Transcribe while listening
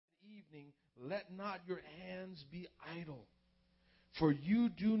evening, let not your hands be idle. For you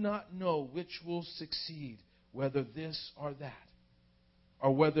do not know which will succeed, whether this or that,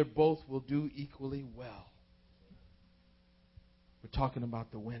 or whether both will do equally well. We're talking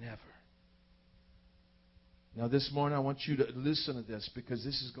about the whenever. Now this morning I want you to listen to this because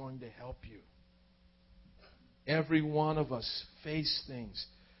this is going to help you. Every one of us face things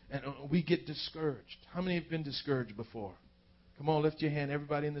and we get discouraged. How many have been discouraged before? Come on, lift your hand.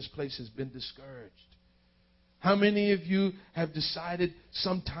 Everybody in this place has been discouraged. How many of you have decided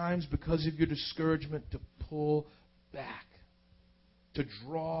sometimes because of your discouragement to pull back, to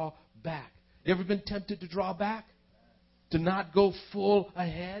draw back? You ever been tempted to draw back? To not go full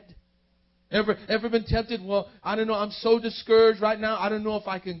ahead? Ever been tempted? Well, I don't know. I'm so discouraged right now. I don't know if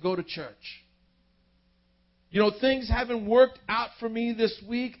I can go to church. You know, things haven't worked out for me this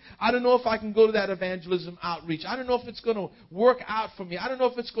week. I don't know if I can go to that evangelism outreach. I don't know if it's going to work out for me. I don't know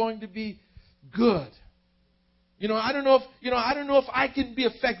if it's going to be good. I don't know if I can be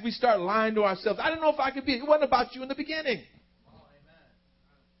effective. We start lying to ourselves. I don't know if I can be. It wasn't about you in the beginning.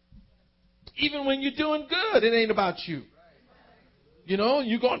 Even when you're doing good, it ain't about you. You're going,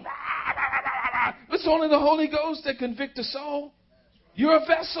 rah, rah, rah, rah, rah. It's only the Holy Ghost that convicts a soul. You're a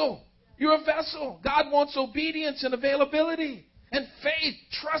vessel. You're a vessel. God wants obedience and availability and faith,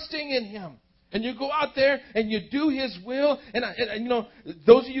 trusting in Him. And you go out there and you do His will. And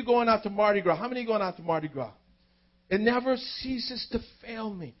those of you going out to Mardi Gras, how many are going out to Mardi Gras? It never ceases to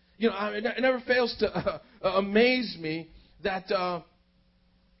fail me. It never fails to amaze me that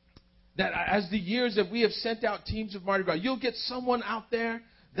as the years that we have sent out teams of Mardi Gras, you'll get someone out there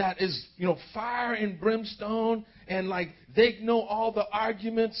that is, fire and brimstone, and like they know all the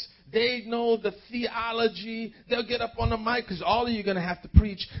arguments, they know the theology. They'll get up on the mic because all of you are going to have to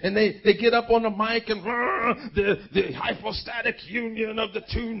preach, and they get up on the mic and the hypostatic union of the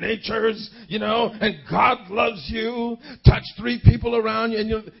two natures, and God loves you. Touch three people around you, and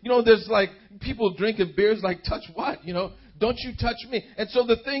there's like people drinking beers like touch what, Don't you touch me. And so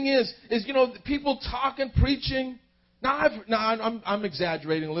the thing is people talking, preaching. Now I'm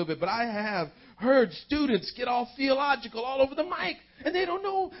exaggerating a little bit, but I have heard students get all theological all over the mic, and they don't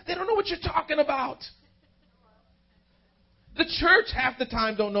know what you're talking about. The church half the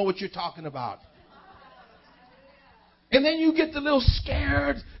time don't know what you're talking about. And then you get the little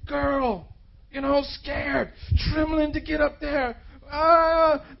scared girl, scared, trembling to get up there.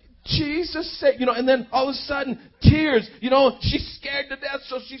 Jesus said, and then all of a sudden, tears, she's scared to death,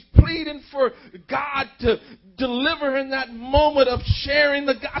 so she's pleading for God to deliver her in that moment of sharing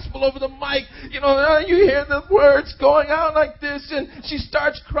the gospel over the mic. You hear the words going out like this, and she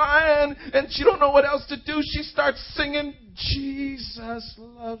starts crying, and she don't know what else to do. She starts singing, Jesus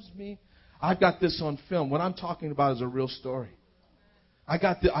loves me. I've got this on film. What I'm talking about is a real story. I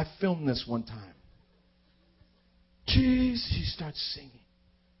filmed this one time. Jeez, she starts singing.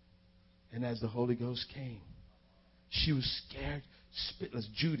 And as the Holy Ghost came, she was scared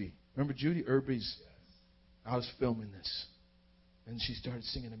spitless. Judy. Remember Judy? I was filming this. And she started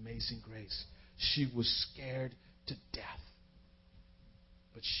singing Amazing Grace. She was scared to death.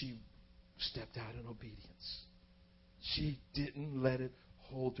 But she stepped out in obedience. She didn't let it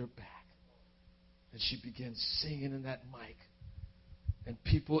hold her back. And she began singing in that mic. And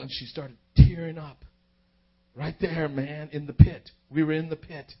she started tearing up. Right there, man, in the pit. We were in the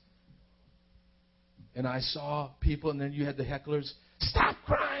pit. And I saw people, and then you had the hecklers, stop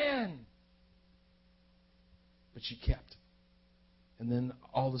crying. But she kept. And then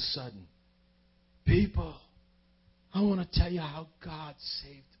all of a sudden, people, I want to tell you how God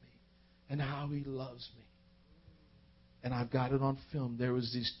saved me and how He loves me. And I've got it on film. There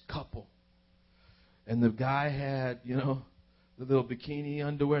was this couple. And the guy had, the little bikini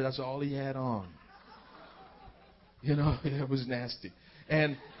underwear. That's all he had on. It was nasty.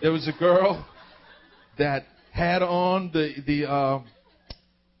 And there was a girl that had on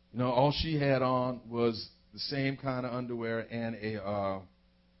all she had on was the same kind of underwear and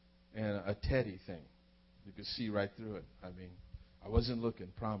a teddy thing. You could see right through it. I mean, I wasn't looking,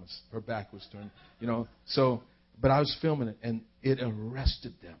 promise. Her back was turned, but I was filming it, and it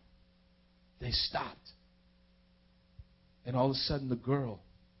arrested them. They stopped. And all of a sudden, the girl,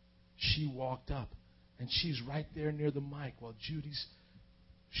 she walked up, and she's right there near the mic while Judy's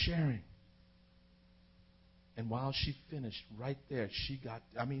sharing. And while she finished, right there,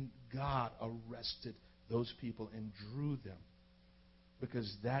 God arrested those people and drew them.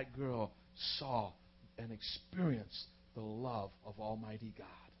 Because that girl saw and experienced the love of Almighty God.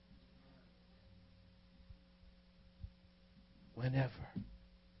 Whenever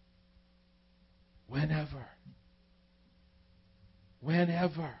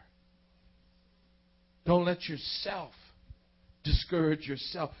Don't let yourself discourage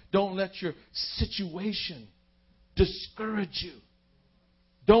yourself. Don't let your situation discourage you.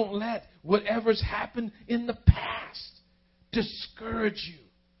 Don't let whatever's happened in the past discourage you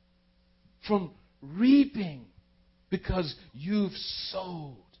from reaping because you've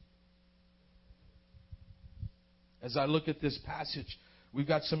sowed. As I look at this passage, we've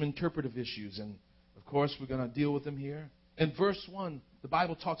got some interpretive issues, and of course we're going to deal with them here. In verse 1, the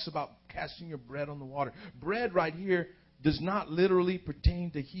Bible talks about casting your bread on the water. Bread right here does not literally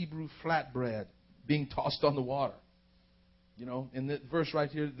pertain to Hebrew flatbread being tossed on the water. You know, in the verse right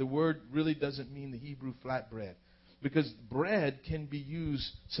here, the word really doesn't mean the Hebrew flatbread, because bread can be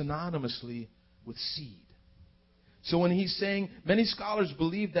used synonymously with seed. So when he's saying, many scholars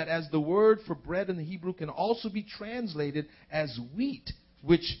believe that as the word for bread in the Hebrew can also be translated as wheat,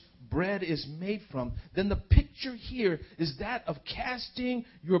 which bread is made from, then the picture here is that of casting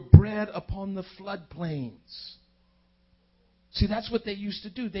your bread upon the floodplains. See, that's what they used to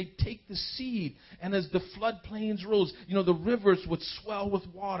do. They'd take the seed, and as the floodplains rose, you know, the rivers would swell with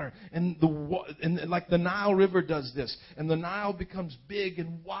water, and like the Nile River does this, and the Nile becomes big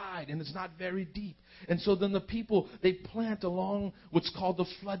and wide, and it's not very deep. And so then the people, they plant along what's called the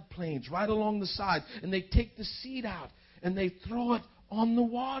floodplains, right along the side, and they take the seed out, and they throw it on the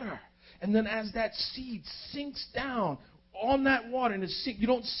water. And then as that seed sinks down on that water, and you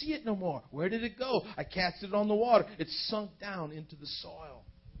don't see it no more. Where did it go? I cast it on the water. It sunk down into the soil.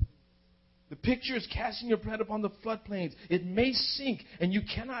 The picture is casting your bread upon the floodplains. It may sink, and you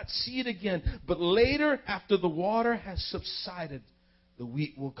cannot see it again. But later, after the water has subsided, the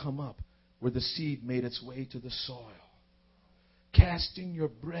wheat will come up where the seed made its way to the soil. Casting your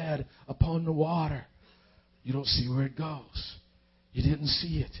bread upon the water. You don't see where it goes. You didn't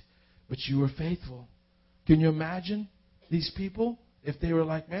see it, but you were faithful. Can you imagine these people, if they were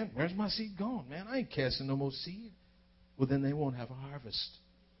like, man, where's my seed going? Man, I ain't casting no more seed. Well, then they won't have a harvest.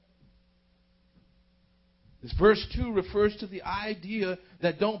 This verse 2 refers to the idea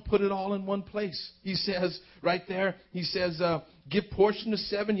that don't put it all in one place. He says right there, he says, give portion to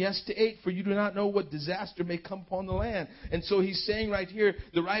 7, yes to 8, for you do not know what disaster may come upon the land. And so he's saying right here,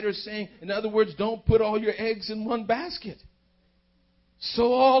 the writer is saying, in other words, don't put all your eggs in one basket.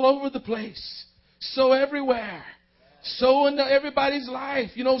 Sow all over the place. Sow everywhere. Sow into everybody's life.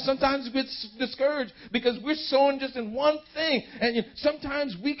 You know, sometimes we get discouraged because we're sowing just in one thing. And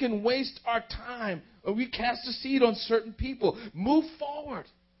sometimes we can waste our time. Or we cast a seed on certain people. Move forward.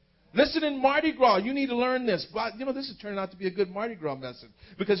 Listen, in Mardi Gras, you need to learn this. But, you know, this is turning out to be a good Mardi Gras message.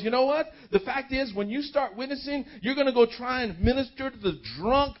 Because you know what? The fact is, when you start witnessing, you're going to go try and minister to the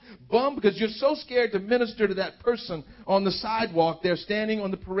drunk bum because you're so scared to minister to that person on the sidewalk. They're standing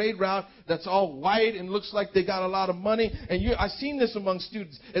on the parade route that's all white and looks like they got a lot of money. And I've seen this among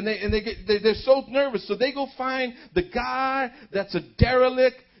students. And they're so nervous. So they go find the guy that's a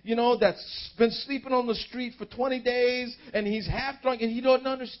derelict, you know, that's been sleeping on the street for 20 days, and he's half drunk, and he doesn't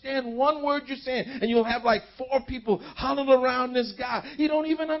understand one word you're saying. And you'll have like 4 people huddled around this guy. He don't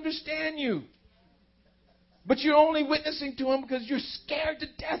even understand you. But you're only witnessing to him because you're scared to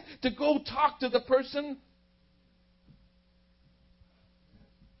death to go talk to the person.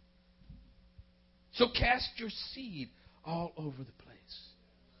 So cast your seed all over the place.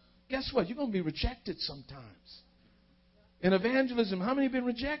 Guess what? You're going to be rejected sometimes. In evangelism, how many have been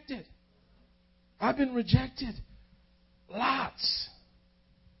rejected? I've been rejected. Lots.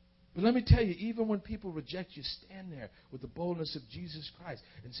 But let me tell you, even when people reject you, stand there with the boldness of Jesus Christ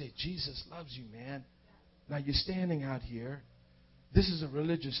and say, Jesus loves you, man. Now you're standing out here. This is a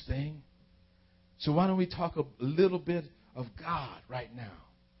religious thing. So why don't we talk a little bit of God right now?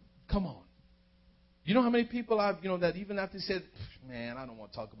 Come on. You know how many people that even after they said, man, I don't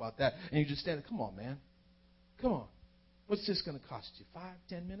want to talk about that. And you just stand there, come on, man. Come on. What's this going to cost you? 5,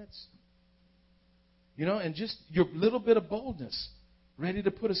 10 minutes? You know, and just your little bit of boldness, ready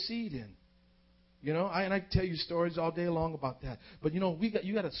to put a seed in. You know, and I can tell you stories all day long about that. But, you know,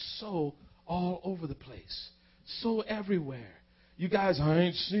 you got to sow all over the place. Sow everywhere. You guys, I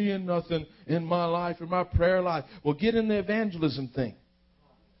ain't seeing nothing in my life or my prayer life. Well, get in the evangelism thing.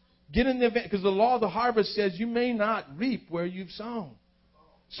 Get in the because the law of the harvest says you may not reap where you've sown.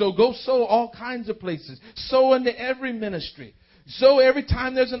 So go sow all kinds of places. Sow into every ministry. Sow every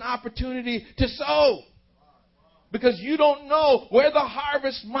time there's an opportunity to sow. Because you don't know where the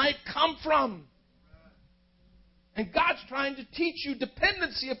harvest might come from. And God's trying to teach you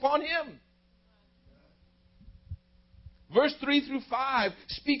dependency upon Him. Verse 3 through 5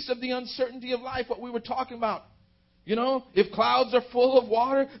 speaks of the uncertainty of life, what we were talking about. You know, if clouds are full of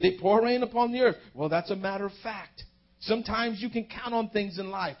water, they pour rain upon the earth. Well, that's a matter of fact. Sometimes you can count on things in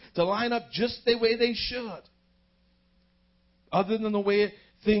life to line up just the way they should. Other than the way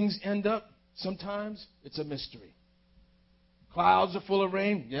things end up, sometimes it's a mystery. Clouds are full of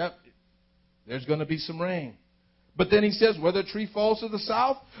rain. Yep, there's going to be some rain. But then he says, whether a tree falls to the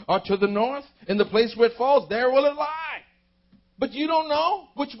south or to the north, in the place where it falls, there will it lie. But you don't know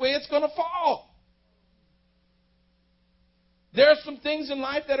which way it's going to fall. There are some things in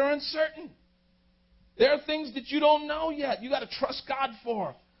life that are uncertain. There are things that you don't know yet. You got to trust God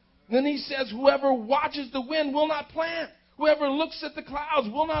for. And then he says, whoever watches the wind will not plant. Whoever looks at the clouds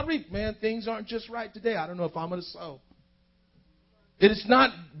will not reap. Man, things aren't just right today. I don't know if I'm going to sow. It's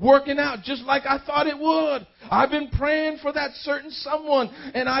not working out just like I thought it would. I've been praying for that certain someone,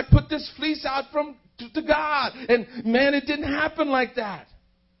 and I put this fleece out to God. And man, it didn't happen like that.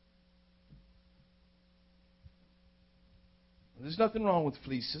 There's nothing wrong with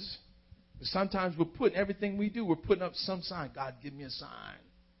fleeces. Sometimes we're putting everything we do, we're putting up some sign. God, give me a sign.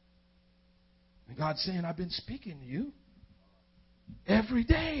 And God's saying, I've been speaking to you every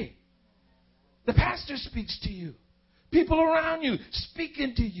day. The pastor speaks to you. People around you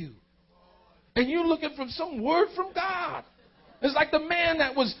speaking to you. And you're looking for some word from God. It's like the man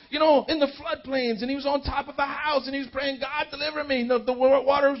that was, in the floodplains, and he was on top of a house, and he was praying, God, deliver me. The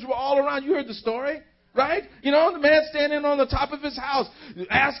waters were all around. You heard the story. Right? The man standing on the top of his house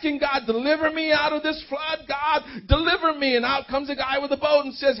asking God, deliver me out of this flood. God, deliver me. And out comes a guy with a boat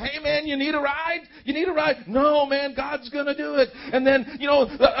and says, hey, man, you need a ride? You need a ride? No, man, God's going to do it. And then,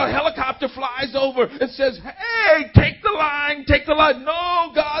 a helicopter flies over and says, hey, take the line, take the line.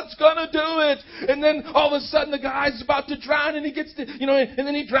 No, God's going to do it. And then all of a sudden the guy's about to drown and he gets to, and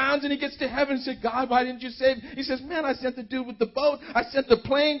then he drowns and he gets to heaven and says, God, why didn't you save me? He says, man, I sent the dude with the boat. I sent the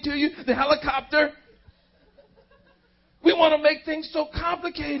plane to you, the helicopter. We want to make things so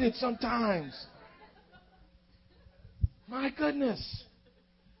complicated sometimes. My goodness.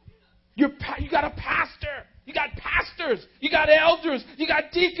 You got a pastor. You got pastors. You got elders. You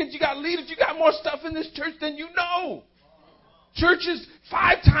got deacons. You got leaders. You got more stuff in this church than you know. Churches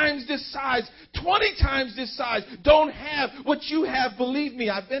 5 times this size, 20 times this size, don't have what you have. Believe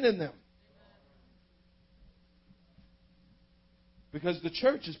me, I've been in them. Because the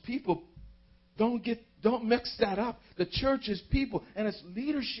church is people. Don't mix that up. The church is people, and it's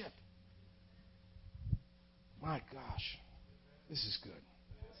leadership. My gosh, this is good.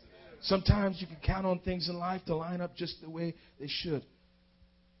 Sometimes you can count on things in life to line up just the way they should.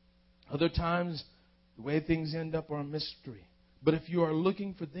 Other times, the way things end up are a mystery. But if you are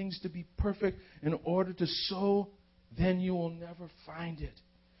looking for things to be perfect in order to sow, then you will never find it.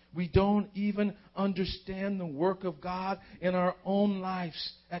 We don't even understand the work of God in our own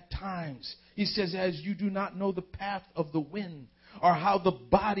lives at times. He says, as you do not know the path of the wind or how the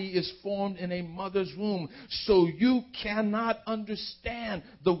body is formed in a mother's womb, so you cannot understand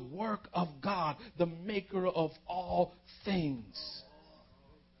the work of God, the maker of all things.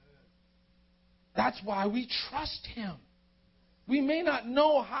 That's why we trust Him. We may not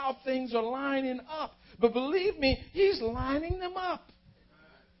know how things are lining up, but believe me, He's lining them up.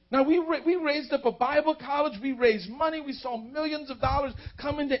 Now, we raised up a Bible college. We raised money. We saw millions of dollars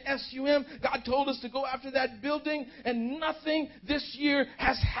come into SUM. God told us to go after that building, and nothing this year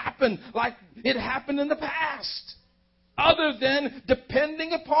has happened like it happened in the past, other than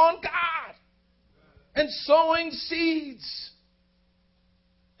depending upon God and sowing seeds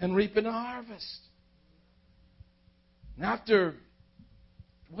and reaping a harvest. And after,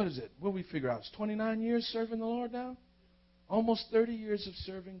 what is it? What do we figure out? It's 29 years serving the Lord now? Almost 30 years of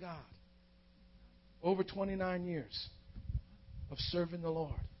serving God. Over 29 years of serving the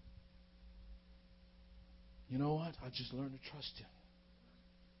Lord. You know what? I just learned to trust Him.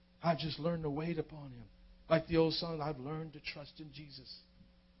 I just learned to wait upon Him. Like the old song, I've learned to trust in Jesus.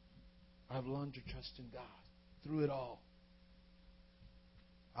 I've learned to trust in God. Through it all,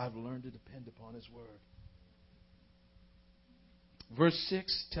 I've learned to depend upon His Word. Verse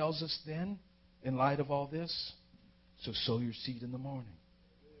 6 tells us then, in light of all this, so sow your seed in the morning.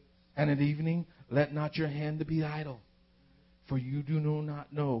 And at evening, let not your hand be idle. For you do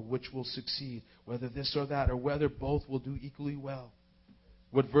not know which will succeed, whether this or that, or whether both will do equally well.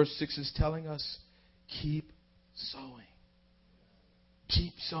 What verse 6 is telling us, keep sowing.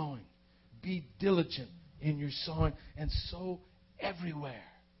 Keep sowing. Be diligent in your sowing and sow everywhere.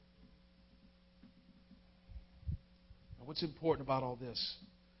 Now, what's important about all this?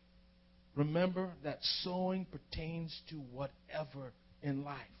 Remember that sowing pertains to whatever in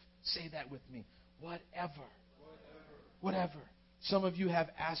life. Say that with me. Whatever. Whatever. Some of you have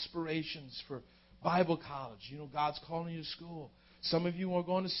aspirations for Bible college. God's calling you to school. Some of you are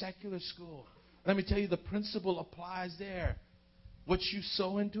going to secular school. let me tell you, the principle applies there. What you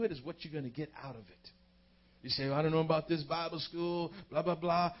sow into it is what you're going to get out of it. You say, well, I don't know about this Bible school, blah, blah,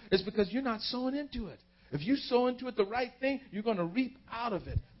 blah. It's because you're not sowing into it. If you sow into it the right thing, you're going to reap out of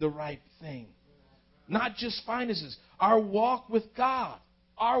it the right thing. Not just finances. Our walk with God.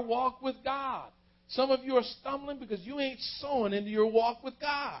 Our walk with God. Some of you are stumbling because you ain't sowing into your walk with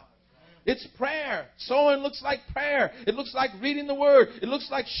God. It's prayer. Sowing looks like prayer. It looks like reading the Word. It looks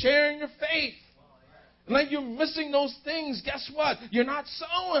like sharing your faith. And like you're missing those things, guess what? You're not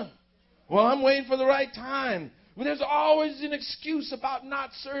sowing. Well, I'm waiting for the right time. Well, there's always an excuse about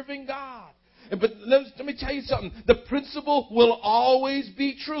not serving God. But let me tell you something. The principle will always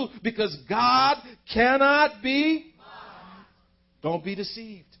be true because God cannot be. Don't be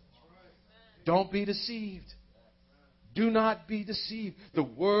deceived. Don't be deceived. Do not be deceived. The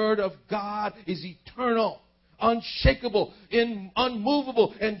Word of God is eternal, unshakable,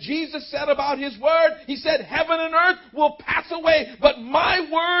 unmovable. And Jesus said about His Word, He said, heaven and earth will pass away, but my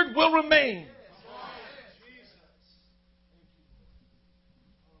Word will remain.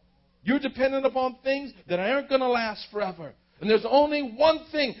 You're dependent upon things that aren't going to last forever. And there's only one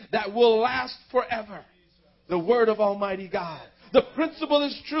thing that will last forever. The Word of Almighty God. The principle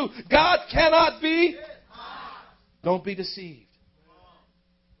is true. God cannot be. Don't be deceived.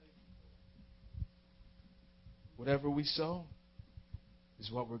 Whatever we sow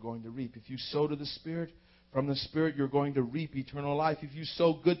is what we're going to reap. If you sow to the Spirit, from the Spirit you're going to reap eternal life. If you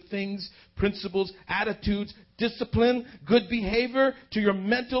sow good things, principles, attitudes, discipline, good behavior to your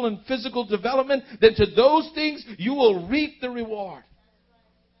mental and physical development, then to those things you will reap the reward.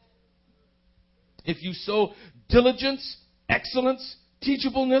 If you sow diligence, excellence,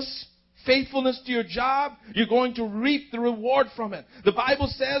 teachableness, faithfulness to your job, you're going to reap the reward from it. The Bible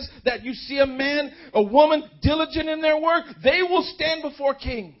says that you see a man, a woman diligent in their work, they will stand before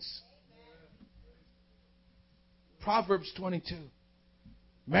kings. Proverbs 22.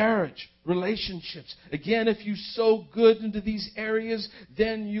 Marriage, relationships. Again, if you sow good into these areas,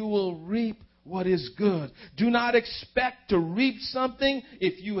 then you will reap what is good. Do not expect to reap something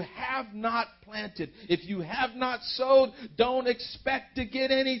if you have not planted. If you have not sowed, don't expect to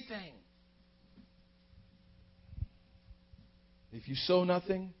get anything. If you sow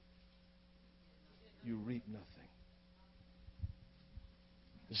nothing, you reap nothing.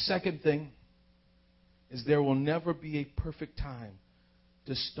 The second thing is there will never be a perfect time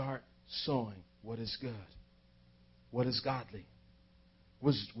to start sowing what is good, what is godly,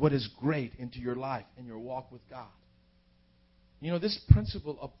 what is great into your life and your walk with God. You know, this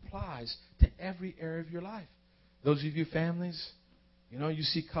principle applies to every area of your life. Those of you families, you know, you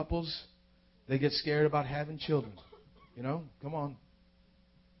see couples, they get scared about having children. You know, come on.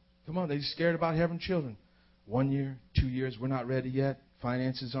 Come on, they're scared about having children. 1 year, 2 years, we're not ready yet.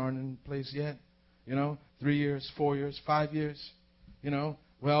 Finances aren't in place yet. You know, 3 years, 4 years, 5 years. You know,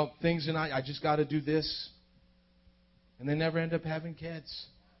 well, things and I just got to do this. And they never end up having kids.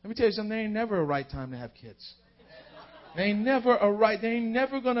 Let me tell you something, there ain't never a right time to have kids. There ain't never a right, you ain't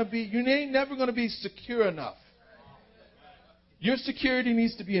never going to be secure enough. Your security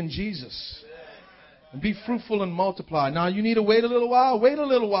needs to be in Jesus. And be fruitful and multiply. Now, you need to wait a little while. Wait a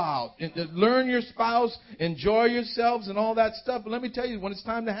little while. Learn your spouse. Enjoy yourselves and all that stuff. But let me tell you, when it's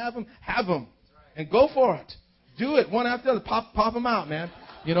time to have them. And go for it. Do it one after the other. Pop them out, man.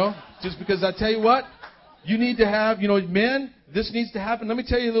 You know, just because I tell you what, you need to have, you know, men, this needs to happen. Let me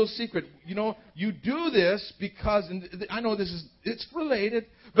tell you a little secret. You know, you do this because, and I know it's related,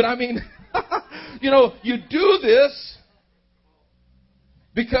 but I mean, you know, you do this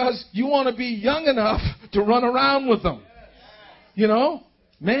because you want to be young enough to run around with them. You know?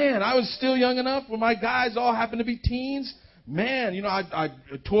 Man, I was still young enough when my guys all happened to be teens. Man, you know, I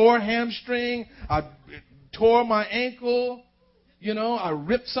tore a hamstring. I tore my ankle. You know, I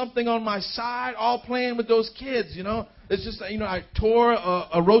ripped something on my side, all playing with those kids, you know. It's just, you know, I tore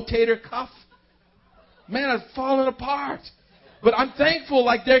a rotator cuff. Man, I've fallen apart. But I'm thankful,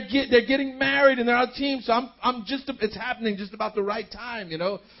 like they're getting married and they're on a team, so it's happening just about the right time, you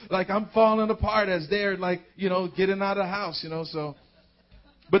know. Like I'm falling apart as they're like, you know, getting out of the house, you know. So,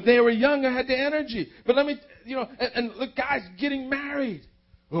 but they were young, I had the energy. But let me, you know, and look, guys getting married.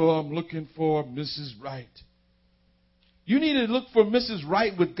 Oh, I'm looking for Mrs. Right. You need to look for Mrs.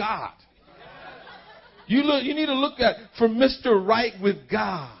 Right with God. You need to look for Mr. Right with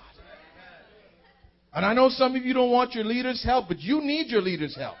God. And I know some of you don't want your leader's help, but you need your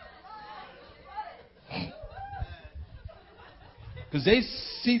leader's help. Because they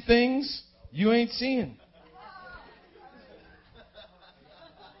see things you ain't seeing.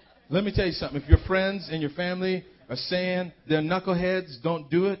 Let me tell you something. If your friends and your family are saying they're knuckleheads, don't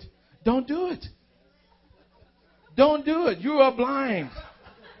do it. Don't do it. Don't do it. You are blind.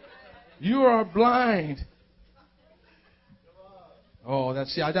 You are blind. Oh, that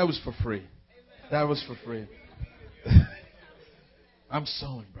was for free. That was for free. I'm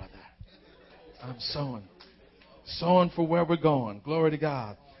sowing, brother. I'm sowing. Sowing for where we're going. Glory to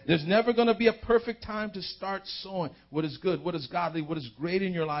God. There's never going to be a perfect time to start sowing what is good, what is godly, what is great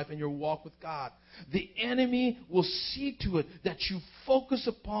in your life and your walk with God. The enemy will see to it that you focus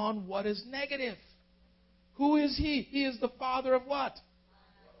upon what is negative. Who is he? He is the father of what?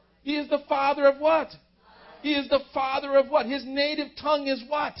 He is the father of what? He is the father of what? His native tongue is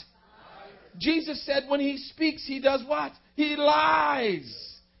what? Jesus said when he speaks, he does what? He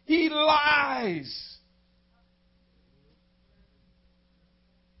lies. He lies.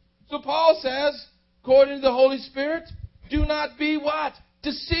 So Paul says, according to the Holy Spirit, do not be what?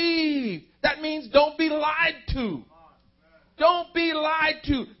 Deceived. That means don't be lied to. Don't be lied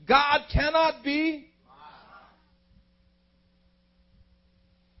to. God cannot be.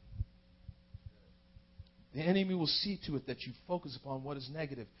 The enemy will see to it that you focus upon what is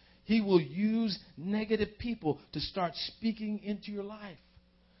negative. He will use negative people to start speaking into your life.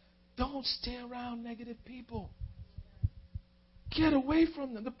 Don't stay around negative people. Get away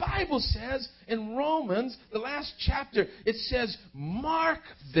from them. The Bible says in Romans, the last chapter, it says, mark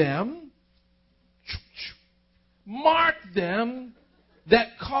them that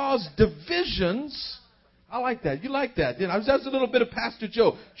cause divisions. I like that. You like that. You know, that's a little bit of Pastor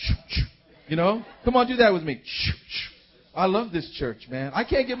Joe. You know, come on, do that with me. I love this church, man. I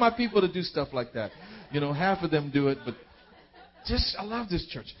can't get my people to do stuff like that. You know, half of them do it, but I love this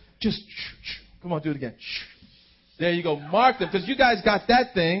church. Just, come on, do it again. There you go. Mark them, because you guys got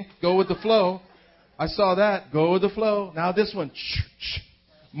that thing. Go with the flow. I saw that. Go with the flow. Now this one.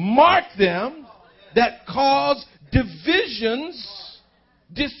 Mark them that cause divisions,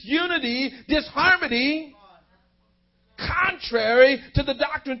 disunity, disharmony, contrary to the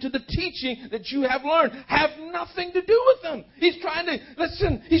doctrine, to the teaching that you have learned. Have nothing to do with them. He's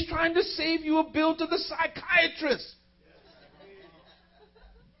trying to save you a bill to the psychiatrist.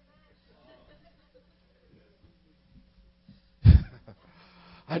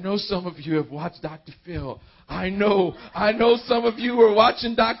 I know some of you have watched Dr. Phil. I know some of you were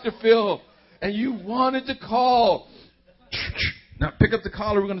watching Dr. Phil and you wanted to call. Now pick up the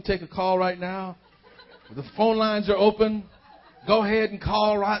caller. We're going to take a call right now. The phone lines are open. Go ahead and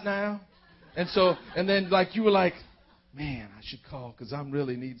call right now. And then like you were like, man, I should call because I'm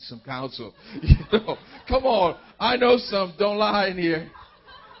really need some counsel. You know, come on. I know some. Don't lie in here.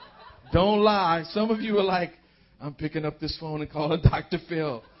 Don't lie. Some of you are like, I'm picking up this phone and calling Dr.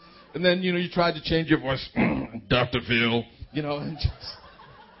 Phil. And then, you know, you tried to change your voice. Dr. Phil. You know, and just...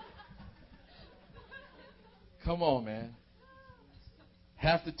 Come on, man.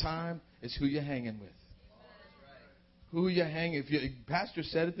 Half the time, it's who you're hanging with. Who you're hanging. Pastor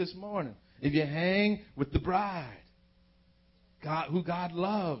said it this morning. If you hang with the bride, God, who God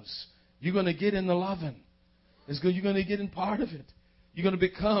loves, you're going to get in the loving. You're going to get in part of it. You're going to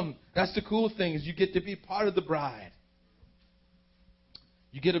become, that's the cool thing, is you get to be part of the bride.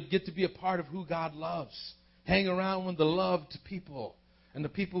 You get to be a part of who God loves. Hang around with the loved people and the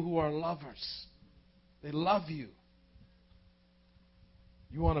people who are lovers. They love you.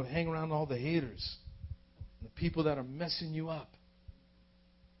 You want to hang around all the haters, the people that are messing you up.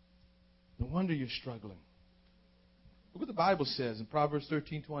 No wonder you're struggling. Look what the Bible says in Proverbs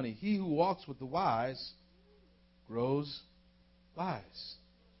 13:20. He who walks with the wise grows wise.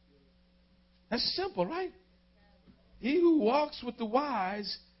 That's simple, right? He who walks with the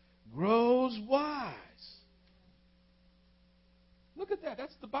wise grows wise. Look at that.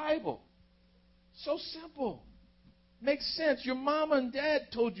 That's the Bible. So simple. Makes sense. Your mama and dad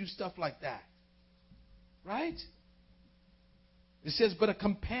told you stuff like that. Right? It says, but a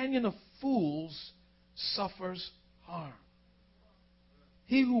companion of fools suffers harm.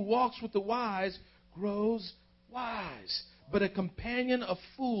 He who walks with the wise grows wise. But a companion of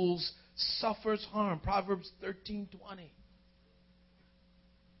fools suffers harm. Proverbs 13:20.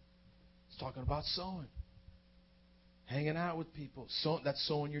 It's talking about sowing. Hanging out with people. That's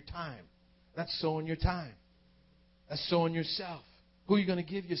sowing your time. That's sowing your time. That's sowing yourself. Who are you going to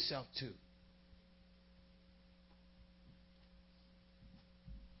give yourself to?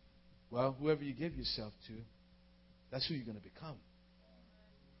 Well, whoever you give yourself to, that's who you're going to become.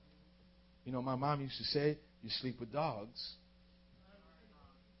 You know, my mom used to say, you sleep with dogs,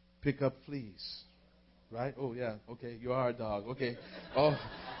 pick up fleas. Right? Oh, yeah. Okay, you are a dog. Okay. Oh,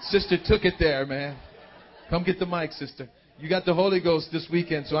 sister took it there, man. Come get the mic, sister. You got the Holy Ghost this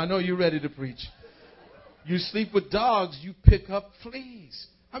weekend, so I know you're ready to preach. You sleep with dogs, you pick up fleas.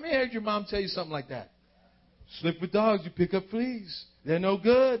 How many heard your mom tell you something like that? Slip with dogs, you pick up fleas. They're no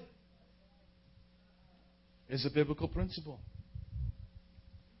good. It's a biblical principle.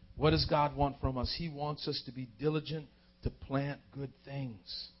 What does God want from us? He wants us to be diligent to plant good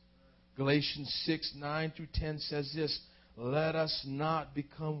things. Galatians 6:9-10 says this, let us not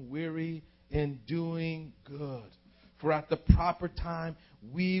become weary in doing good. For at the proper time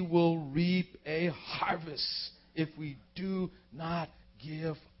we will reap a harvest if we do not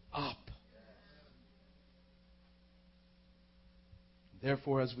give up.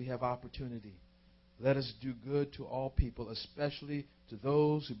 Therefore, as we have opportunity, let us do good to all people, especially to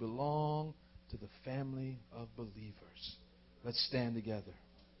those who belong to the family of believers. Let's stand together.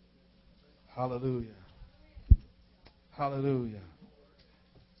 Hallelujah. Hallelujah.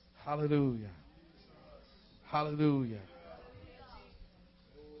 Hallelujah. Hallelujah.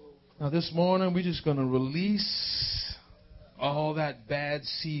 Now this morning, we're just going to release all that bad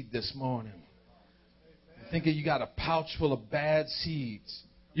seed this morning. I'm thinking you got a pouch full of bad seeds.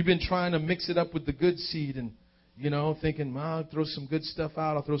 You've been trying to mix it up with the good seed and, thinking, I'll throw some good stuff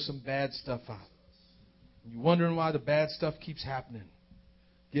out, I'll throw some bad stuff out. You're wondering why the bad stuff keeps happening.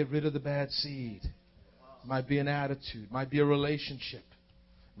 Get rid of the bad seed. It might be an attitude. It might be a relationship.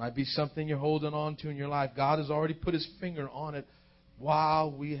 It might be something you're holding on to in your life. God has already put His finger on it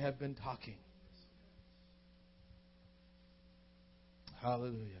while we have been talking.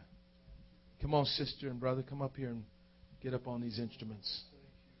 Hallelujah. Come on, sister and brother. Come up here and get up on these instruments.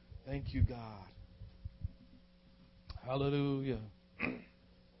 Thank you, God. Hallelujah.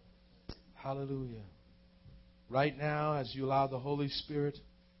 Hallelujah. Right now, as you allow the Holy Spirit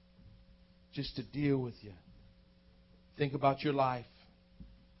just to deal with you, think about your life.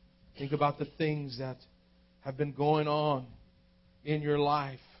 Think about the things that have been going on in your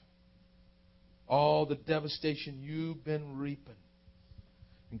life. All the devastation you've been reaping.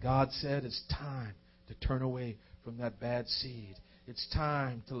 And God said it's time to turn away from that bad seed. It's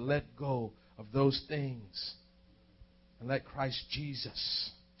time to let go of those things and let Christ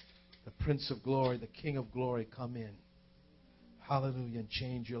Jesus, the Prince of Glory, the King of Glory, come in. Hallelujah, and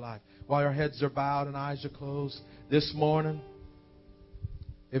change your life. While our heads are bowed and eyes are closed, this morning,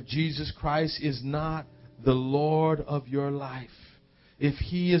 if Jesus Christ is not the Lord of your life, if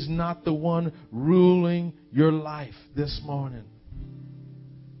He is not the one ruling your life this morning,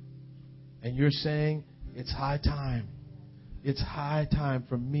 and you're saying, it's high time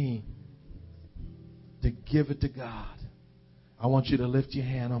for me to give it to God, I want you to lift your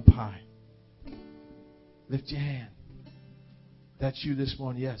hand up high. Lift your hand. That's you this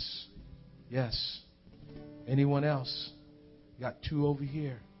morning. Yes. Yes. Anyone else? Got two over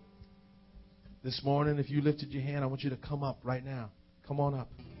here. This morning, if you lifted your hand, I want you to come up right now. Come on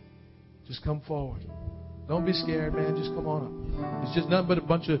up. Just come forward. Don't be scared, man. Just come on up. It's just nothing but a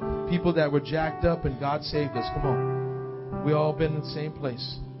bunch of people that were jacked up and God saved us. Come on. We all been in the same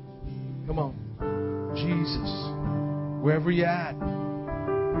place. Come on. Jesus. Wherever you're at.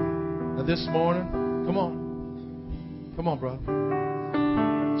 Now this morning, come on. Come on, brother.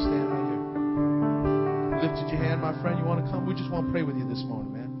 Stand right here. Lifted your hand, my friend. You want to come? We just want to pray with you this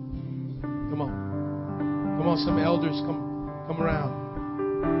morning, man. Come on. Come on, some elders come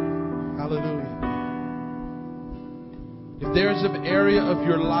around. Hallelujah. If there's an area of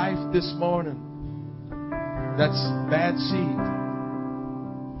your life this morning that's bad seed,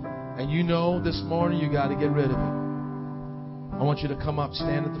 and you know this morning you got to get rid of it, I want you to come up,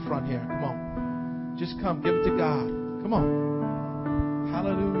 stand at the front here. Come on. Just come, give it to God. Come on.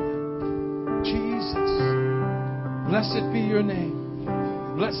 Hallelujah. Jesus. Blessed be your name.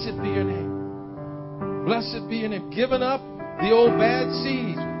 Blessed be your name. Blessed be your name. Giving up the old bad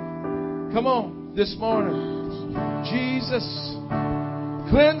seed. Come on, this morning. Jesus,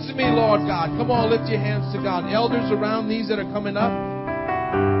 cleanse me, Lord God. Come on, lift your hands to God. Elders around these that are coming up.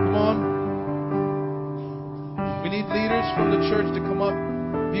 Come on. We need leaders from the church to come up,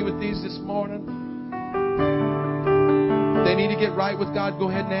 be with these this morning. If they need to get right with God, go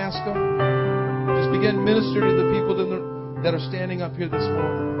ahead and ask them. Just begin to minister to the people that are standing up here this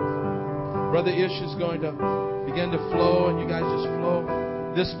morning. Brother Ish is going to begin to flow, and you guys just flow.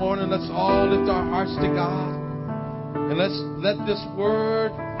 This morning, let's all lift our hearts to God. And let's let this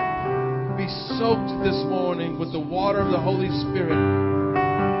word be soaked this morning with the water of the Holy Spirit.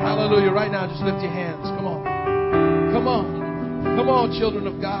 Hallelujah. Right now, just lift your hands. Come on. Come on. Come on, children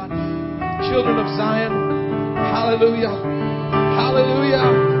of God. Children of Zion. Hallelujah.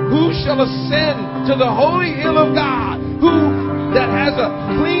 Hallelujah. Who shall ascend to the holy hill of God? Who that has a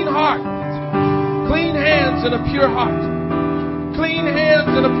clean heart, clean hands and a pure heart. Clean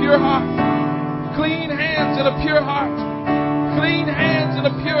hands and a pure heart. Clean hands and a pure heart. clean hands and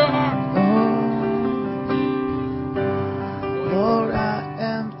a pure heart.